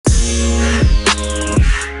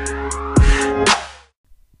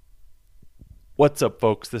What's up,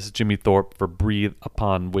 folks? This is Jimmy Thorpe for Breathe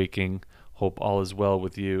Upon Waking. Hope all is well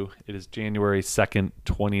with you. It is January 2nd,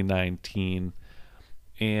 2019.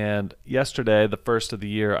 And yesterday, the first of the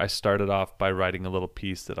year, I started off by writing a little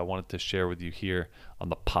piece that I wanted to share with you here on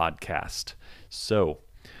the podcast. So,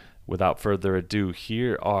 without further ado,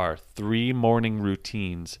 here are 3 morning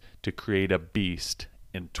routines to create a beast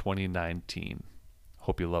in 2019.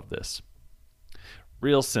 Hope you love this.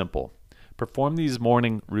 Real simple. Perform these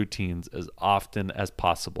morning routines as often as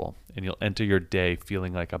possible, and you'll enter your day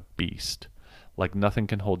feeling like a beast, like nothing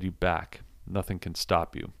can hold you back, nothing can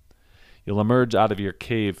stop you. You'll emerge out of your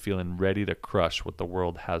cave feeling ready to crush what the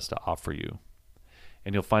world has to offer you.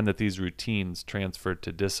 And you'll find that these routines transfer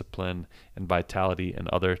to discipline and vitality in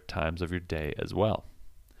other times of your day as well.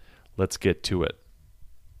 Let's get to it.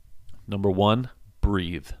 Number 1,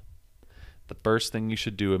 breathe. The first thing you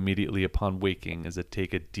should do immediately upon waking is to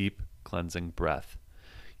take a deep cleansing breath.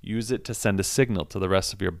 Use it to send a signal to the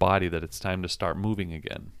rest of your body that it's time to start moving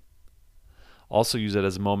again. Also use it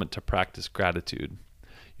as a moment to practice gratitude.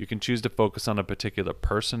 You can choose to focus on a particular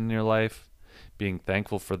person in your life, being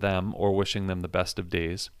thankful for them or wishing them the best of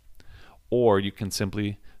days. Or you can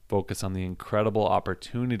simply focus on the incredible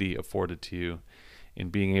opportunity afforded to you in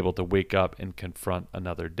being able to wake up and confront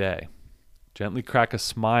another day. Gently crack a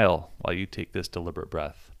smile while you take this deliberate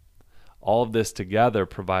breath. All of this together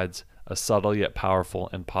provides a subtle yet powerful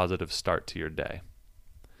and positive start to your day.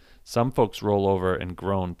 Some folks roll over and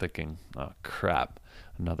groan thinking, oh crap,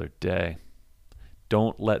 another day.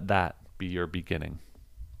 Don't let that be your beginning.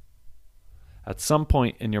 At some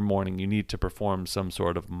point in your morning, you need to perform some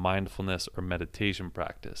sort of mindfulness or meditation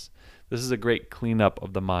practice. This is a great cleanup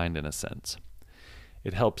of the mind in a sense.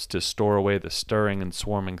 It helps to store away the stirring and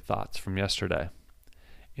swarming thoughts from yesterday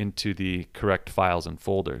into the correct files and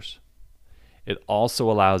folders. It also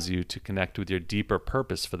allows you to connect with your deeper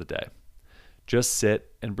purpose for the day. Just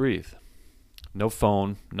sit and breathe. No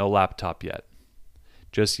phone, no laptop yet.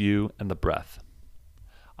 Just you and the breath.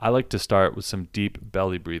 I like to start with some deep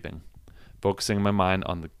belly breathing, focusing my mind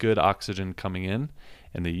on the good oxygen coming in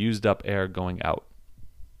and the used up air going out.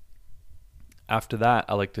 After that,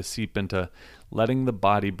 I like to seep into letting the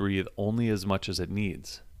body breathe only as much as it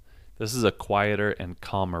needs. This is a quieter and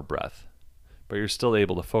calmer breath, but you're still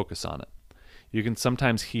able to focus on it. You can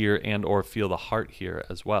sometimes hear and or feel the heart here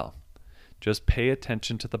as well. Just pay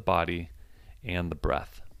attention to the body and the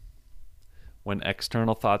breath. When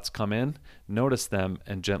external thoughts come in, notice them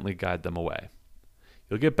and gently guide them away.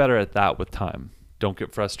 You'll get better at that with time. Don't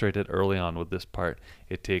get frustrated early on with this part.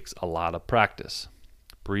 It takes a lot of practice.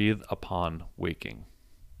 Breathe upon waking.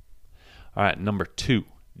 All right, number 2,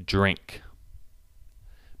 drink.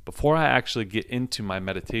 Before I actually get into my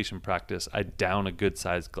meditation practice, I down a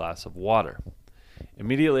good-sized glass of water.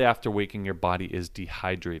 Immediately after waking, your body is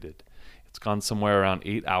dehydrated. It's gone somewhere around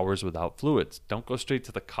 8 hours without fluids. Don't go straight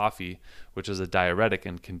to the coffee, which is a diuretic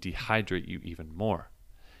and can dehydrate you even more.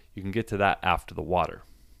 You can get to that after the water.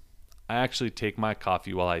 I actually take my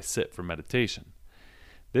coffee while I sit for meditation.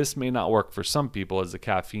 This may not work for some people as the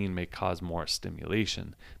caffeine may cause more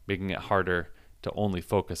stimulation, making it harder to only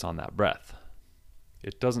focus on that breath.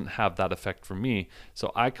 It doesn't have that effect for me,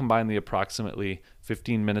 so I combine the approximately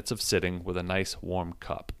 15 minutes of sitting with a nice warm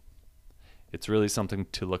cup. It's really something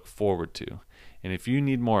to look forward to, and if you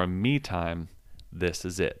need more me time, this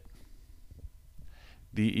is it.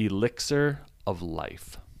 The elixir of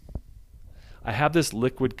life. I have this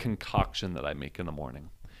liquid concoction that I make in the morning.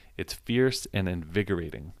 It's fierce and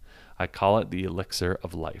invigorating. I call it the elixir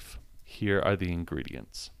of life. Here are the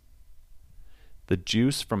ingredients. The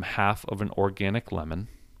juice from half of an organic lemon,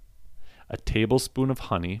 a tablespoon of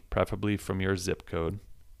honey, preferably from your zip code,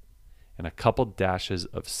 and a couple dashes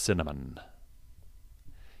of cinnamon.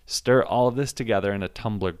 Stir all of this together in a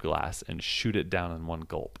tumbler glass and shoot it down in one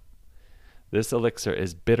gulp. This elixir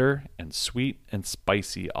is bitter and sweet and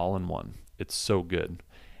spicy all in one. It's so good,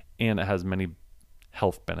 and it has many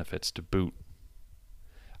health benefits to boot.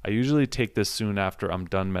 I usually take this soon after I'm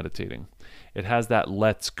done meditating. It has that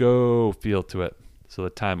let's go feel to it, so the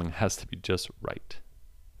timing has to be just right.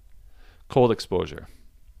 Cold exposure.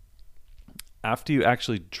 After you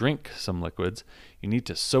actually drink some liquids, you need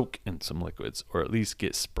to soak in some liquids, or at least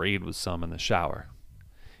get sprayed with some in the shower.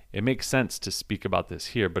 It makes sense to speak about this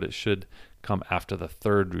here, but it should come after the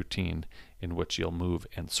 3rd routine in which you'll move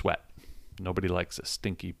and sweat. Nobody likes a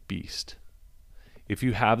stinky beast. If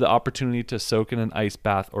you have the opportunity to soak in an ice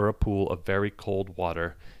bath or a pool of very cold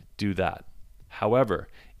water, do that. However,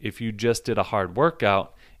 if you just did a hard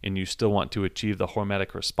workout and you still want to achieve the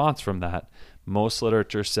hormetic response from that, most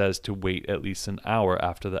literature says to wait at least an hour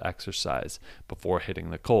after the exercise before hitting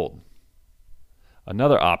the cold.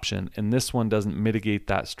 Another option, and this one doesn't mitigate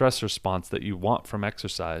that stress response that you want from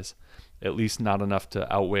exercise, at least not enough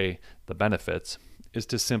to outweigh the benefits, is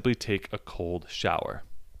to simply take a cold shower.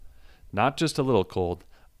 Not just a little cold,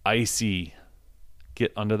 icy.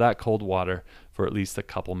 Get under that cold water for at least a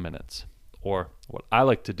couple minutes. Or what I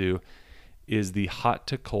like to do is the hot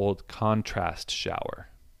to cold contrast shower.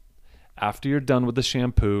 After you're done with the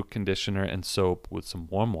shampoo, conditioner, and soap with some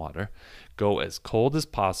warm water, go as cold as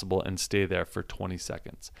possible and stay there for 20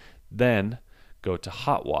 seconds. Then go to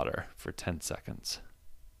hot water for 10 seconds.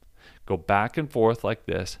 Go back and forth like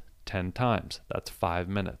this 10 times. That's 5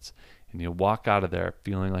 minutes. And you'll walk out of there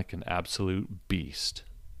feeling like an absolute beast.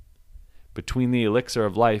 Between the elixir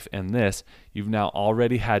of life and this, you've now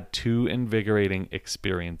already had 2 invigorating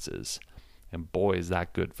experiences. And boy, is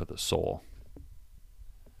that good for the soul.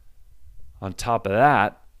 On top of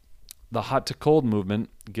that, the hot to cold movement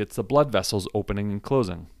gets the blood vessels opening and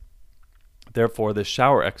closing. Therefore, this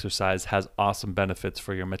shower exercise has awesome benefits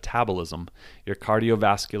for your metabolism, your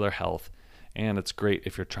cardiovascular health, and it's great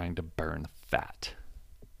if you're trying to burn fat.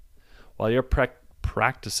 While you're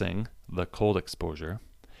practicing the cold exposure,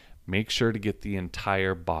 make sure to get the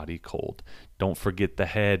entire body cold. Don't forget the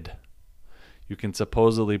head. You can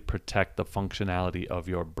supposedly protect the functionality of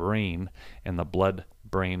your brain and the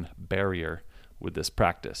blood-brain barrier with this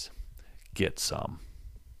practice. Get some.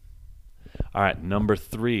 All right, number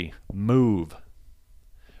 3, move.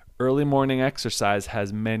 Early morning exercise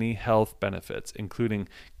has many health benefits, including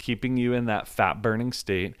keeping you in that fat-burning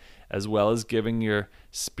state, as well as giving your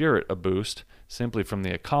spirit a boost simply from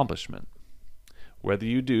the accomplishment. Whether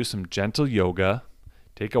you do some gentle yoga,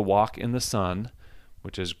 take a walk in the sun,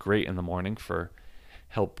 which is great in the morning for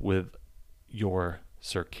help with your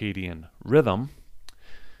circadian rhythm,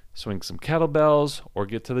 swing some kettlebells, or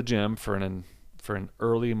get to the gym for an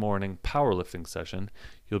early morning powerlifting session,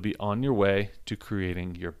 you'll be on your way to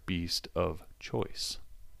creating your beast of choice.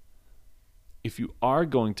 If you are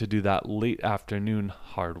going to do that late afternoon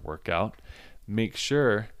hard workout, make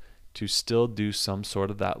sure to still do some sort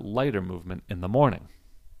of that lighter movement in the morning.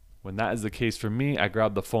 When that is the case for me, I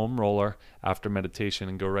grab the foam roller after meditation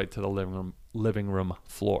and go right to the living room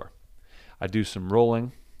floor. I do some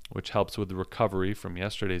rolling, which helps with the recovery from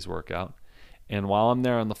yesterday's workout. And while I'm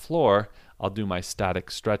there on the floor, I'll do my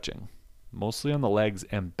static stretching, mostly on the legs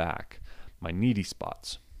and back, my needy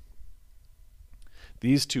spots.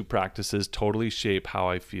 These 2 practices totally shape how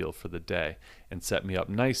I feel for the day and set me up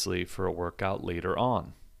nicely for a workout later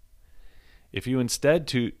on. If you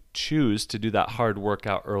instead choose to do that hard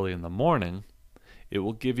workout early in the morning, it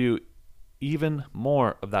will give you even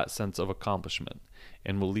more of that sense of accomplishment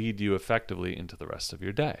and will lead you effectively into the rest of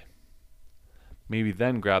your day. Maybe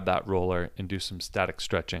then grab that roller and do some static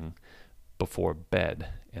stretching before bed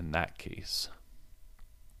in that case.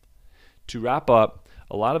 To wrap up,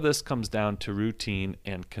 a lot of this comes down to routine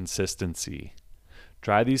and consistency.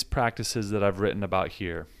 Try these practices that I've written about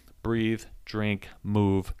here. Breathe, drink,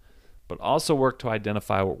 move, but also work to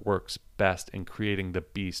identify what works best in creating the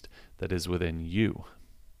beast that is within you.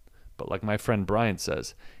 But like my friend Brian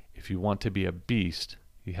says, if you want to be a beast,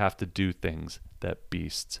 you have to do things that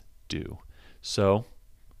beasts do. So,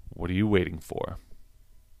 what are you waiting for?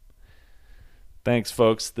 Thanks,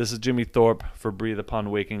 folks. This is Jimmy Thorpe for Breathe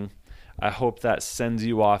Upon Waking. I hope that sends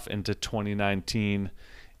you off into 2019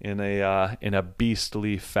 in a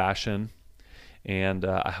beastly fashion. And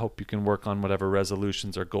I hope you can work on whatever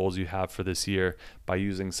resolutions or goals you have for this year by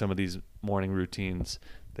using some of these morning routines.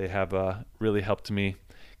 They have really helped me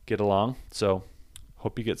get along. So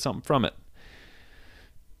hope you get something from it.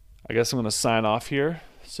 I guess I'm going to sign off here.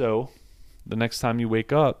 So the next time you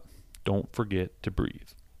wake up, don't forget to breathe.